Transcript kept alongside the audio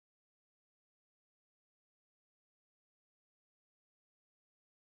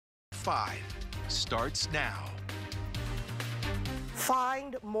5 starts now.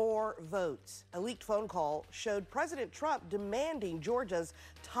 Find more votes. A leaked phone call showed President Trump demanding Georgia's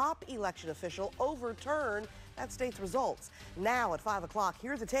top election official overturn that state's results. Now at 5 o'clock,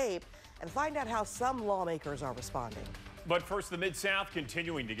 hear the tape and find out how some lawmakers are responding. But first, the Mid-South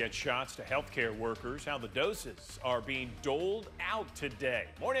continuing to get shots to healthcare workers, how the doses are being doled out today.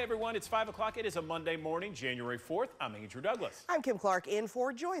 Morning, everyone. It's 5 o'clock. It is a Monday morning, January 4th. I'm Andrew Douglas. I'm Kim Clark in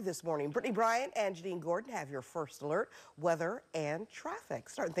for Joy this morning. Brittany Bryant and Janine Gordon have your first alert, weather and traffic.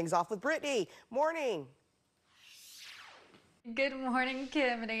 Starting things off with Brittany. Morning. Good morning,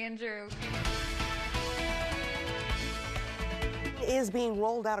 Kim and Andrew. Is being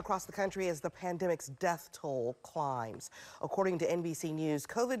rolled out across the country as the pandemic's death toll climbs. According to NBC News,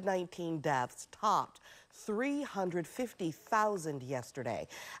 COVID-19 deaths topped 350,000 yesterday.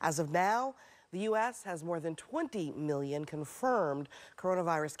 As of now, the U.S. has more than 20 million confirmed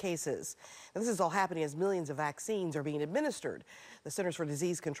coronavirus cases. And this is all happening as millions of vaccines are being administered. The Centers for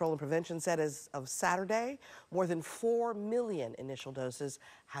Disease Control and Prevention said as of Saturday, more than 4 million initial doses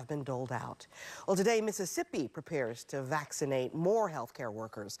have been doled out. Well, today, Mississippi prepares to vaccinate more healthcare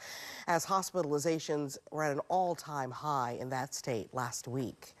workers as hospitalizations were at an all-time high in that state last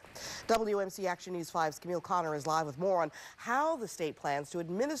week. WMC Action News 5's Camille Connor is live with more on how the state plans to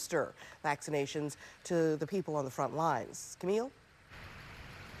administer vaccinations to the people on the front lines. Camille?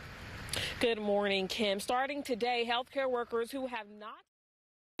 Good morning, Kim. Starting today, healthcare workers who have not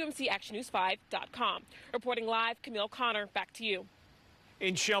WMCActionNews5.com. Reporting live, Camille Connor, back to you.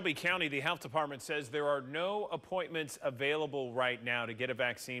 In Shelby County, the health department says there are no appointments available right now to get a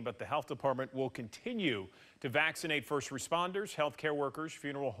vaccine, but the health department will continue to vaccinate first responders, healthcare workers,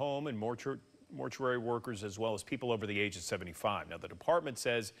 funeral home and mortuary workers, as well as people over the age of 75. Now, the department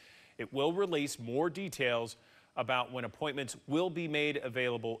says it will release more details about when appointments will be made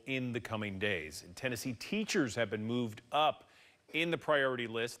available in the coming days. In Tennessee, teachers have been moved up in the priority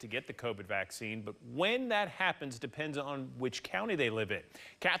list to get the COVID vaccine, but when that happens depends on which county they live in.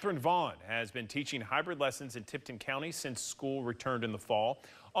 Catherine Vaughn has been teaching hybrid lessons in Tipton County since school returned in the fall.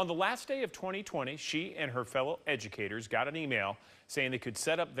 On the last day of 2020, she and her fellow educators got an email saying they could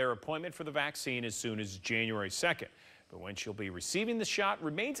set up their appointment for the vaccine as soon as January 2nd. But when she'll be receiving the shot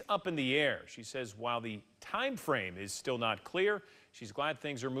remains up in the air. She says while the time frame is still not clear, she's glad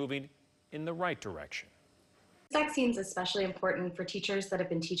things are moving in the right direction. This vaccine is especially important for teachers that have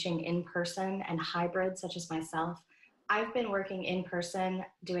been teaching in person and hybrid, such as myself. I've been working in person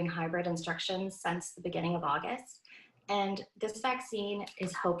doing hybrid instruction since the beginning of August. And this vaccine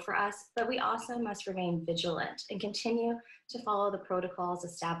is hope for us, but we also must remain vigilant and continue to follow the protocols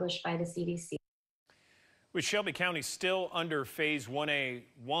established by the CDC. With Shelby County still under phase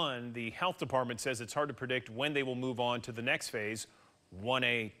 1A1, the health department says it's hard to predict when they will move on to the next phase,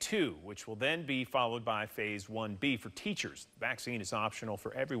 1A2, which will then be followed by phase 1B for teachers. The vaccine is optional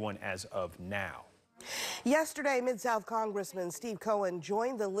for everyone as of now. Yesterday, Mid-South Congressman Steve Cohen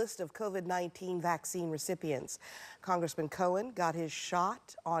joined the list of COVID-19 vaccine recipients. Congressman Cohen got his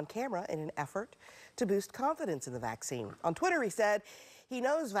shot on camera in an effort to boost confidence in the vaccine. On Twitter, he said he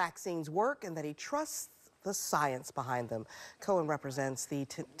knows vaccines work and that he trusts the science behind them. Cohen represents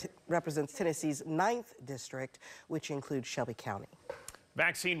Tennessee's 9th district, which includes Shelby County.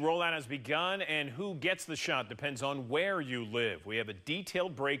 Vaccine rollout has begun, and who gets the shot depends on where you live. We have a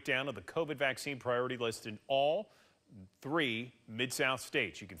detailed breakdown of the COVID vaccine priority list in all 3 Mid-South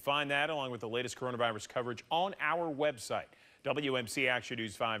states. You can find that along with the latest coronavirus coverage on our website,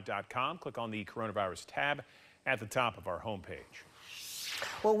 WMCActionNews5.com. Click on the coronavirus tab at the top of our homepage.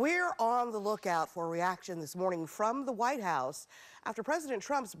 Well, we're on the lookout for a reaction this morning from the White House after President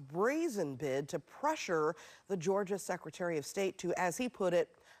Trump's brazen bid to pressure the Georgia Secretary of State to, as he put it,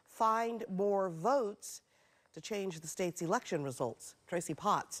 find more votes to change the state's election results. Tracy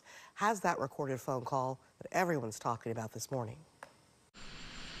Potts has that recorded phone call that everyone's talking about this morning.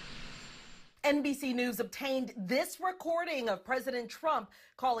 NBC News obtained this recording of President Trump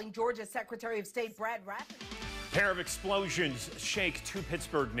calling Georgia Secretary of State Brad Raffensperger. Pair of explosions shake 2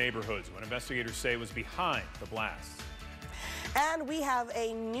 Pittsburgh neighborhoods when investigators say was behind the blast. And we have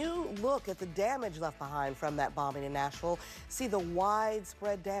a new look at the damage left behind from that bombing in Nashville. See the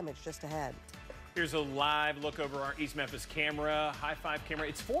widespread damage just ahead. Here's a live look over our East Memphis camera, high 5 camera.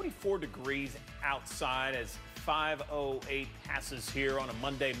 It's 44 degrees outside as 5:08 passes here on a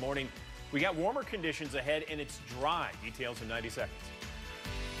Monday morning. We got warmer conditions ahead and it's dry. Details in 90 seconds.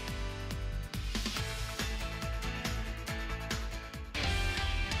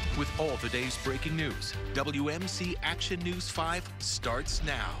 With all today's breaking news, WMC Action News 5 starts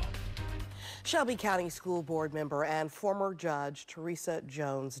now. Shelby County School Board member and former judge Teresa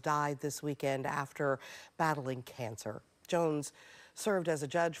Jones died this weekend after battling cancer. Jones served as a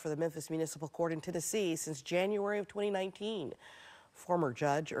judge for the Memphis Municipal Court in Tennessee since January of 2019. Former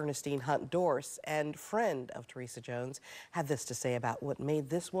Judge Ernestine Hunt Dorse and friend of Teresa Jones had this to say about what made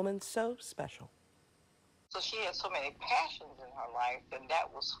this woman so special. So she had so many passions in her life, and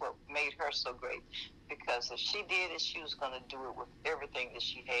that was what made her so great. Because if she did it, she was going to do it with everything that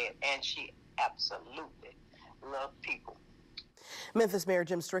she had, and she absolutely loved people. Memphis Mayor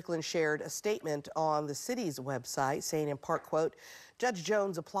Jim Strickland shared a statement on the city's website saying in part, quote, Judge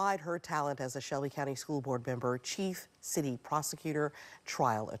Jones applied her talent as a Shelby County School Board member, chief city prosecutor,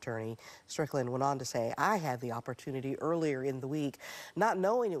 trial attorney. Strickland went on to say, I had the opportunity earlier in the week, not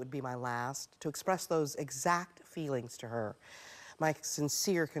knowing it would be my last, to express those exact feelings to her. My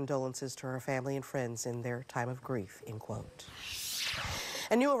sincere condolences to her family and friends in their time of grief, end quote.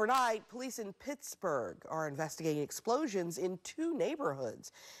 And new overnight, police in Pittsburgh are investigating explosions in 2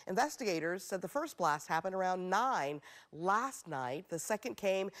 neighborhoods. Investigators said the first blast happened around 9 last night. The second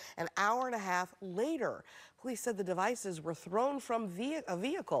came an hour and a half later. Police said the devices were thrown from a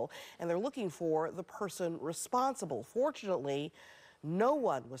vehicle, and they're looking for the person responsible. Fortunately, no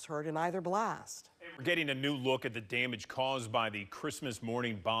one was hurt in either blast. We're getting a new look at the damage caused by the Christmas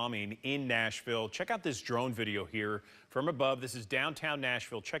morning bombing in Nashville. Check out this drone video here from above. This is downtown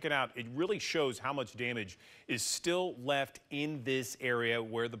Nashville. Check it out. It really shows how much damage is still left in this area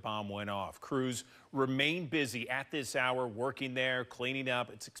where the bomb went off. Crews remain busy at this hour, working there, cleaning up.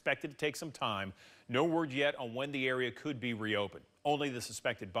 It's expected to take some time. No word yet on when the area could be reopened. Only the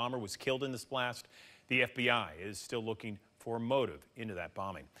suspected bomber was killed in this blast. The FBI is still looking for a motive into that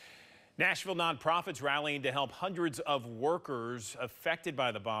bombing. Nashville nonprofits rallying to help hundreds of workers affected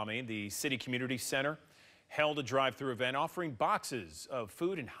by the bombing. The City Community Center held a drive-through event offering boxes of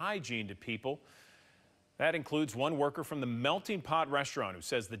food and hygiene to people. That includes one worker from the Melting Pot restaurant who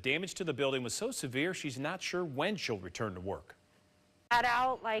says the damage to the building was so severe she's not sure when she'll return to work.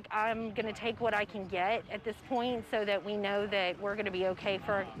 Like, I'm going to take what I can get at this point so that we know that we're going to be okay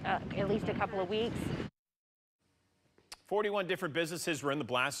for at least a couple of weeks. 41 different businesses were in the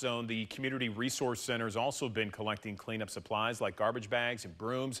blast zone. The Community Resource Center has also been collecting cleanup supplies like garbage bags and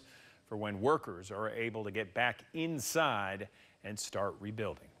brooms for when workers are able to get back inside and start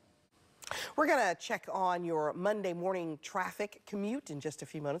rebuilding. We're going to check on your Monday morning traffic commute in just a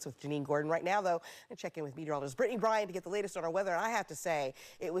few minutes with Janine Gordon. Right now, though, and check in with meteorologist Brittany Bryan to get the latest on our weather. And I have to say,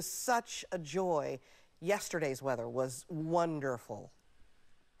 it was such a joy. Yesterday's weather was wonderful.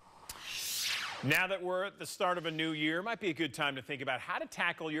 Now that we're at the start of a new year, it might be a good time to think about how to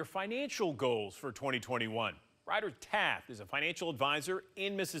tackle your financial goals for 2021. Ryder Taft is a financial advisor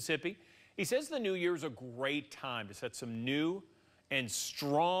in Mississippi. He says the new year is a great time to set some new and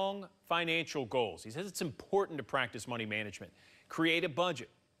strong financial goals. He says it's important to practice money management, create a budget,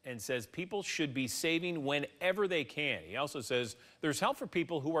 and says people should be saving whenever they can. He also says there's help for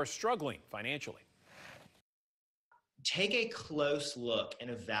people who are struggling financially. Take a close look and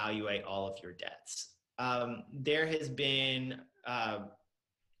evaluate all of your debts. There has been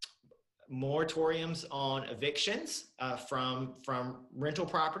moratoriums on evictions from rental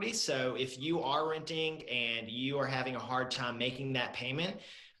properties. So if you are renting and you are having a hard time making that payment,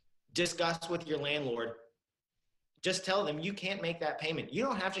 discuss with your landlord. Just tell them you can't make that payment. You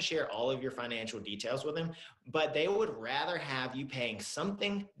don't have to share all of your financial details with them, but they would rather have you paying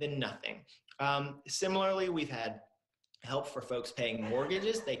something than nothing. Similarly, we've had help for folks paying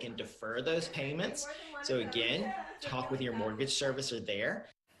mortgages. They can defer those payments. So again, talk with your mortgage servicer there.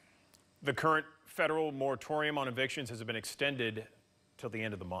 The current federal moratorium on evictions has been extended till the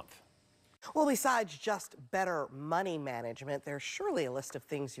end of the month. Well, besides just better money management, there's surely a list of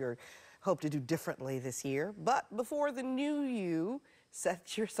things you hope to do differently this year. But before the new you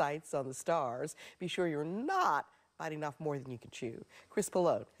sets your sights on the stars, be sure you're not biting off more than you can chew. Chris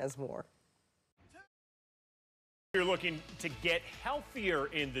Pallone has more. You're looking to get healthier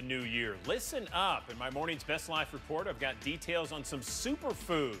in the new year. Listen up. In my morning's Best Life report, I've got details on some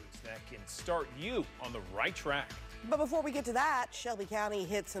superfoods that can start you on the right track. But before we get to that, Shelby County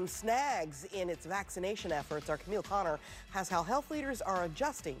hit some snags in its vaccination efforts. Our Camille Connor has how health leaders are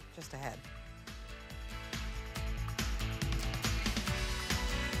adjusting just ahead.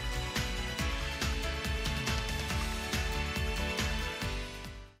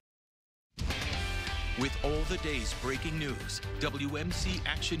 With all the day's breaking news, WMC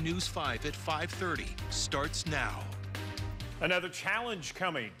Action News 5 at 5:30 starts now. Another challenge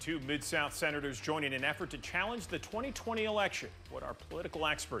coming. 2 Mid-South senators joining an effort to challenge the 2020 election. What our political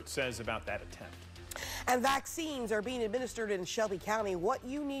expert says about that attempt. And vaccines are being administered in Shelby County. What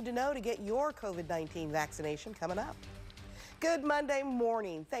you need to know to get your COVID-19 vaccination coming up. Good Monday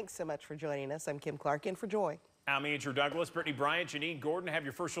morning. Thanks so much for joining us. I'm Kim Clark in for Joy. I'm Andrew Douglas. Brittany Bryant, Janine Gordon have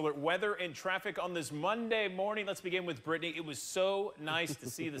your first alert weather and traffic on this Monday morning. Let's begin with Brittany. It was so nice to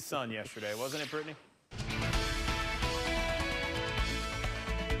see the sun yesterday, wasn't it, Brittany?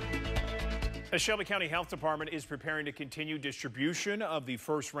 The Shelby County Health Department is preparing to continue distribution of the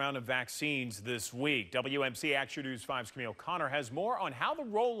first round of vaccines this week. WMC Action News 5's Camille Connor has more on how the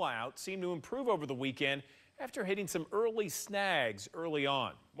rollout seemed to improve over the weekend after hitting some early snags early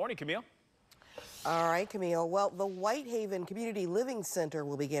on. Morning, Camille. All right, Camille. Well, the Whitehaven Community Living Center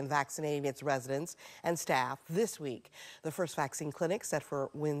will begin vaccinating its residents and staff this week. The first vaccine clinic set for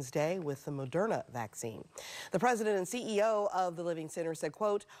Wednesday with the Moderna vaccine. The president and CEO of the Living Center said,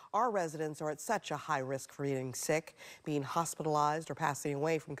 quote, "Our residents are at such a high risk for getting sick, being hospitalized, or passing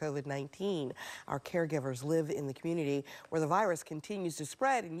away from COVID-19. Our caregivers live in the community where the virus continues to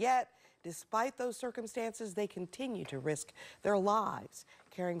spread, and yet, despite those circumstances, they continue to risk their lives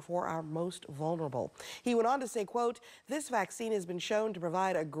caring for our most vulnerable." He went on to say, quote, "This vaccine has been shown to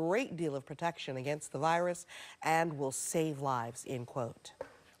provide a great deal of protection against the virus and will save lives," end quote.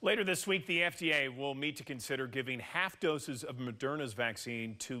 Later this week, the FDA will meet to consider giving half doses of Moderna's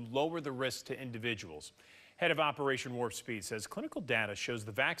vaccine to lower the risk to individuals. Head of Operation Warp Speed says clinical data shows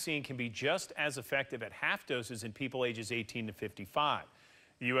the vaccine can be just as effective at half doses in people ages 18 to 55.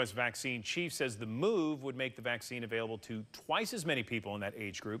 The U.S. vaccine chief says the move would make the vaccine available to twice as many people in that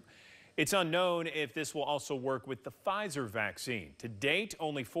age group. It's unknown if this will also work with the Pfizer vaccine. To date,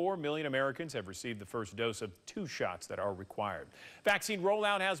 only 4 million Americans have received the first dose of 2 shots that are required. Vaccine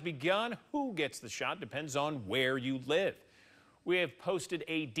rollout has begun. Who gets the shot depends on where you live. We have posted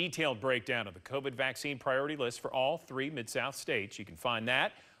a detailed breakdown of the COVID vaccine priority list for all 3 Mid-South states. You can find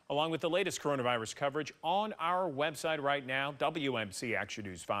that along with the latest coronavirus coverage on our website right now,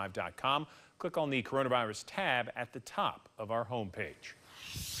 WMCActionNews5.com. Click on the coronavirus tab at the top of our homepage.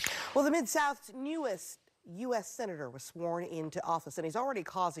 Well, the Mid-South's newest U.S. Senator was sworn into office, and he's already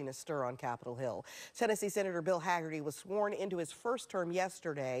causing a stir on Capitol Hill. Tennessee Senator Bill Hagerty was sworn into his first term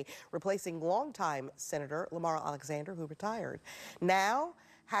yesterday, replacing longtime Senator Lamar Alexander, who retired. Now,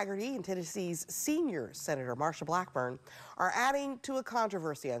 Hagerty and Tennessee's senior Senator Marsha Blackburn are adding to a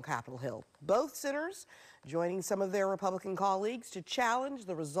controversy on Capitol Hill. Both senators joining some of their Republican colleagues to challenge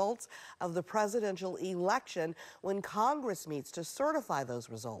the results of the presidential election when Congress meets to certify those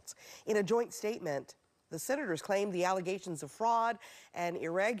results. In a joint statement, the senators claimed the allegations of fraud and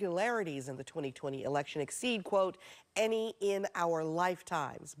irregularities in the 2020 election exceed, quote, "any in our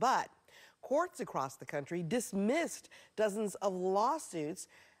lifetimes." But courts across the country dismissed dozens of lawsuits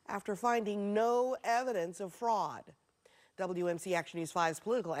after finding no evidence of fraud. WMC Action News 5's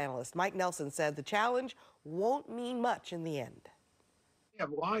political analyst Mike Nelson said the challenge won't mean much in the end. They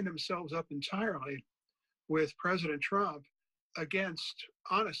have lined themselves up entirely with President Trump against,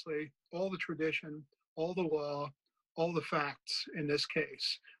 honestly, all the tradition, all the law, all the facts in this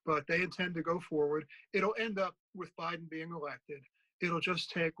case. But they intend to go forward. It'll end up with Biden being elected. It'll just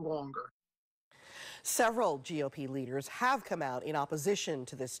take longer. Several GOP leaders have come out in opposition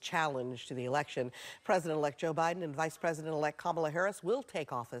to this challenge to the election. President-elect Joe Biden and Vice President-elect Kamala Harris will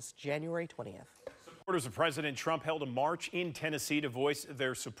take office January 20th. Supporters of President Trump held a march in Tennessee to voice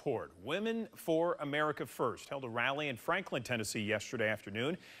their support. Women for America First held a rally in Franklin, Tennessee yesterday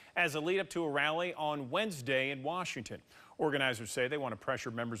afternoon as a lead up to a rally on Wednesday in Washington. Organizers say they want to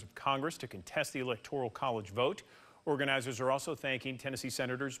pressure members of Congress to contest the Electoral College vote. Organizers are also thanking Tennessee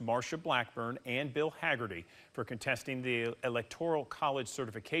Senators Marsha Blackburn and Bill Hagerty for contesting the Electoral College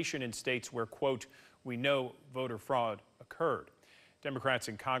certification in states where, quote, "we know voter fraud occurred." Democrats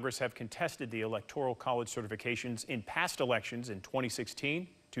in Congress have contested the Electoral College certifications in past elections in 2016,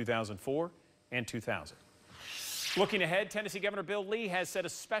 2004, and 2000. Looking ahead, Tennessee Governor Bill Lee has set a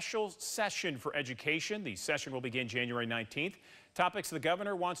special session for education. The session will begin January 19th. Topics the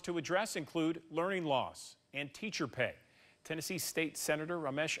governor wants to address include learning loss and teacher pay. Tennessee State Senator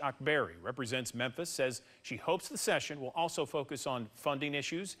Ramesh Akbari represents Memphis, says she hopes the session will also focus on funding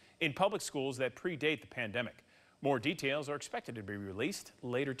issues in public schools that predate the pandemic. More details are expected to be released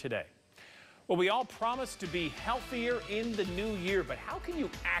later today. Well, we all promise to be healthier in the new year, but how can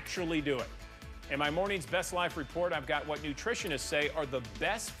you actually do it? In my morning's Best Life report, I've got what nutritionists say are the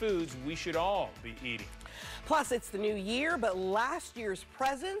best foods we should all be eating. Plus, it's the new year, but last year's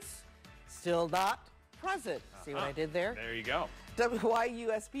presents still not present. See what I did there? There you go.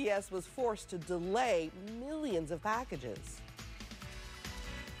 WYUSPS was forced to delay millions of packages.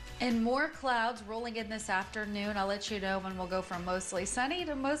 And more clouds rolling in this afternoon. I'll let you know when we'll go from mostly sunny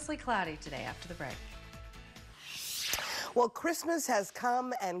to mostly cloudy today after the break. Well, Christmas has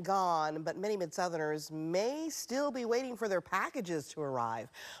come and gone, but many Mid-Southerners may still be waiting for their packages to arrive.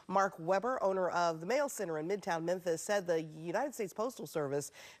 Mark Weber, owner of the Mail Center in Midtown Memphis, said the United States Postal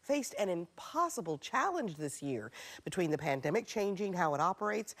Service faced an impossible challenge this year between the pandemic changing how it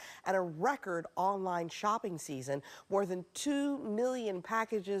operates and a record online shopping season. More than 2 million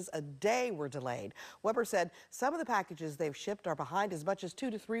packages a day were delayed. Weber said some of the packages they've shipped are behind as much as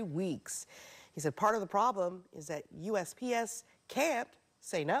 2 to 3 weeks. He said part of the problem is that USPS can't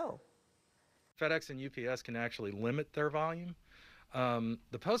say no. FedEx and UPS can actually limit their volume.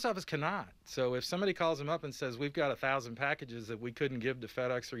 The post office cannot. So if somebody calls them up and says, we've got 1,000 packages that we couldn't give to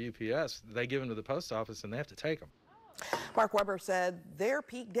FedEx or UPS, they give them to the post office and they have to take them. Mark Weber said their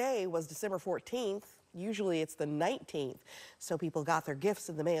peak day was December 14th. Usually it's the 19th. So people got their gifts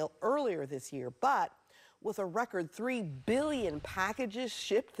in the mail earlier this year. But with a record 3 billion packages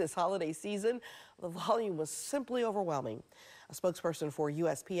shipped this holiday season, the volume was simply overwhelming. A spokesperson for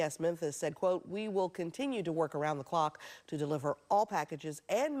USPS Memphis said, quote, "We will continue to work around the clock to deliver all packages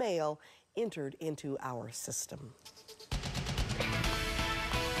and mail entered into our system."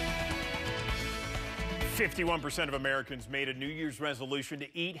 51% of Americans made a New Year's resolution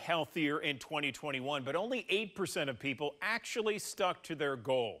to eat healthier in 2021, but only 8% of people actually stuck to their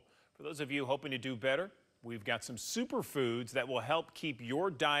goal. For those of you hoping to do better, we've got some superfoods that will help keep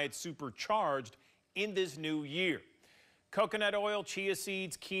your diet supercharged in this new year. Coconut oil, chia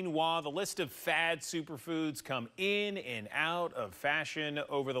seeds, quinoa, the list of fad superfoods come in and out of fashion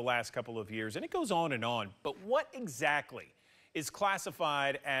over the last couple of years, and it goes on and on. But what exactly is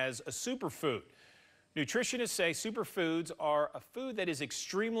classified as a superfood? Nutritionists say superfoods are a food that is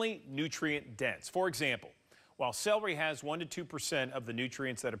extremely nutrient dense. For example, while celery has 1 to 2% of the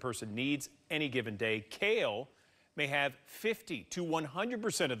nutrients that a person needs any given day, kale may have 50 to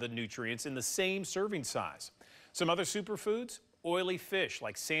 100% of the nutrients in the same serving size. Some other superfoods, oily fish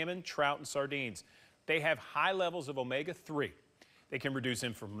like salmon, trout, and sardines. They have high levels of omega-3. They can reduce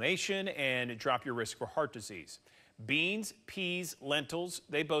inflammation and drop your risk for heart disease. Beans, peas, lentils,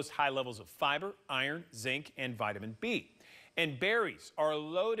 they boast high levels of fiber, iron, zinc, and vitamin B. And berries are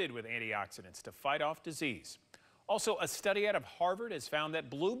loaded with antioxidants to fight off disease. Also, a study out of Harvard has found that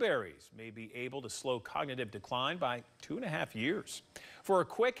blueberries may be able to slow cognitive decline by 2.5 years. For a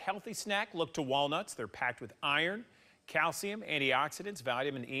quick, healthy snack, look to walnuts. They're packed with iron, calcium, antioxidants,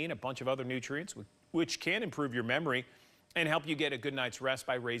 vitamin E, and a bunch of other nutrients, which can improve your memory and help you get a good night's rest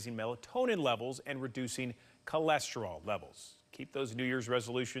by raising melatonin levels and reducing cholesterol levels. Keep those New Year's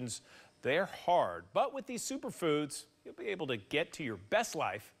resolutions. They're hard, but with these superfoods, you'll be able to get to your best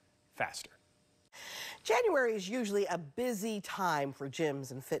life faster. January is usually a busy time for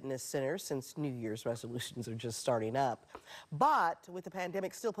gyms and fitness centers since New Year's resolutions are just starting up. But with the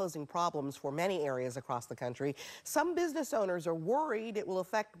pandemic still posing problems for many areas across the country, some business owners are worried it will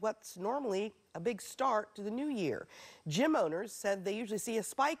affect what's normally a big start to the new year. Gym owners said they usually see a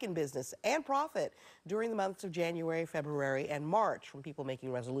spike in business and profit during the months of January, February, and March from people making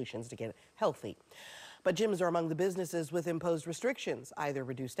resolutions to get healthy. But gyms are among the businesses with imposed restrictions, either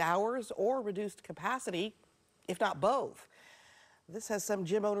reduced hours or reduced capacity, if not both. This has some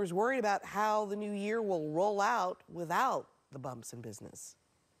gym owners worried about how the new year will roll out without the bumps in business.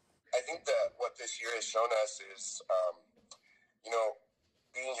 I think that what this year has shown us is,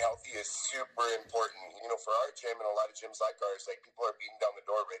 being healthy is super important. For our gym and a lot of gyms like ours, people are beating down the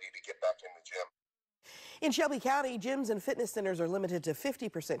door ready to get back in the gym. In Shelby County, gyms and fitness centers are limited to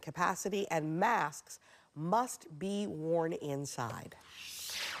 50% capacity and masks must be worn inside.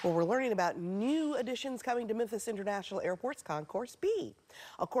 Well, we're learning about new additions coming to Memphis International Airport's Concourse B.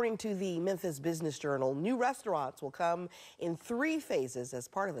 According to the Memphis Business Journal, new restaurants will come in 3 phases as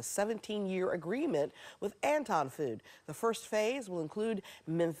part of a 17-year agreement with Anton Food. The first phase will include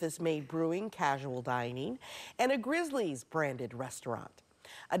Memphis-made brewing, casual dining, and a Grizzlies branded restaurant.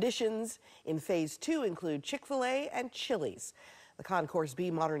 Additions in Phase 2 include Chick-fil-A and Chili's. The Concourse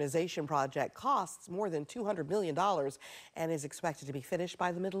B modernization project costs more than $200 million and is expected to be finished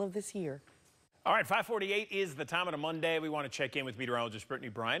by the middle of this year. All right, 5:48 is the time on a Monday. We want to check in with meteorologist Brittany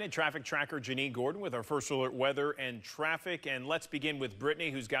Bryant and traffic tracker Janine Gordon with our first alert weather and traffic. And let's begin with Brittany,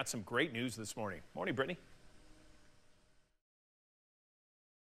 who's got some great news this morning. Morning, Brittany.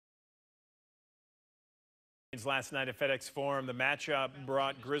 Last night at FedEx Forum, the matchup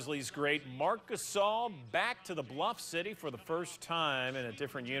brought Grizzlies great Marc Gasol back to the Bluff City for the first time in a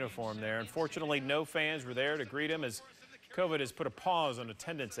different uniform there. Unfortunately, no fans were there to greet him as COVID has put a pause on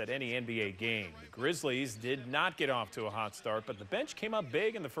attendance at any NBA game. The Grizzlies did not get off to a hot start, but the bench came up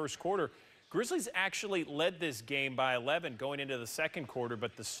big in the first quarter. Grizzlies actually led this game by 11 going into the second quarter,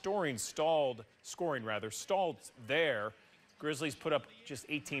 but the scoring stalled there. Grizzlies put up just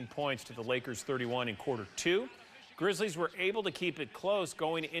 18 points to the Lakers 31 in quarter 2. Grizzlies were able to keep it close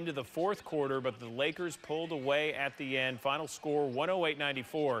going into the fourth quarter, but the Lakers pulled away at the end. Final score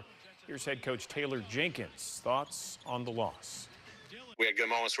 108-94. Here's head coach Taylor Jenkins' thoughts on the loss. We had good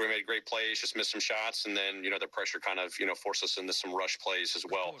moments where we made great plays, just missed some shots, and then, the pressure kind of, forced us into some rush plays as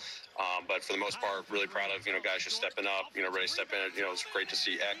well. But for the most part, really proud of, guys just stepping up, ready to step in. It was great to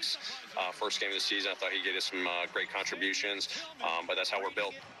see X first game of the season. I thought he gave us some great contributions, but that's how we're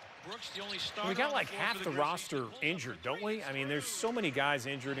built. We got like half the roster injured, don't we? I mean, there's so many guys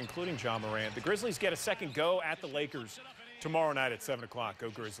injured, including John Morant. The Grizzlies get a second go at the Lakers tomorrow night at 7 o'clock. Go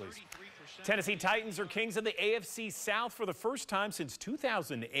Grizzlies. Tennessee Titans are kings of the AFC South for the first time since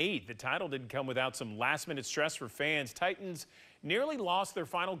 2008. The title didn't come without some last-minute stress for fans. Titans nearly lost their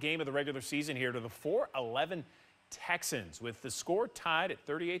final game of the regular season here to the 4-11 Texans, with the score tied at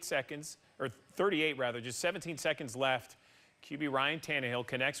 38 seconds, or 38 rather, just 17 seconds left. QB Ryan Tannehill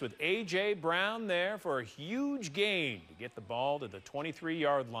connects with A.J. Brown there for a huge gain to get the ball to the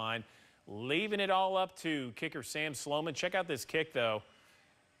 23-yard line, leaving it all up to kicker Sam Sloman. Check out this kick, though.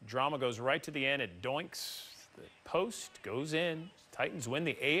 Drama goes right to the end. It doinks. The post goes in. Titans win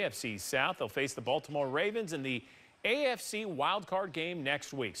the AFC South. They'll face the Baltimore Ravens in the AFC wildcard game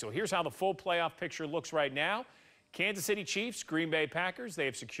next week. So here's how the full playoff picture looks right now. Kansas City Chiefs, Green Bay Packers. They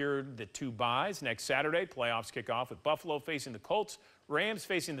have secured the 2 byes. Next Saturday, playoffs kick off with Buffalo facing the Colts, Rams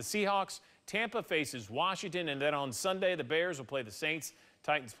facing the Seahawks, Tampa faces Washington, and then on Sunday, the Bears will play the Saints,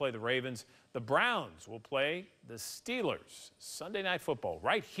 Titans play the Ravens. The Browns will play the Steelers. Sunday Night Football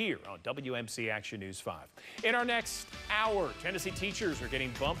right here on WMC Action News 5. In our next hour, Tennessee teachers are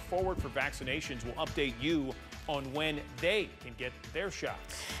getting bumped forward for vaccinations. We'll update you on when they can get their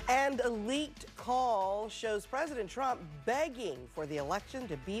shots. And a leaked call shows President Trump begging for the election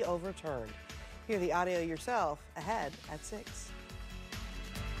to be overturned. Hear the audio yourself ahead at 6.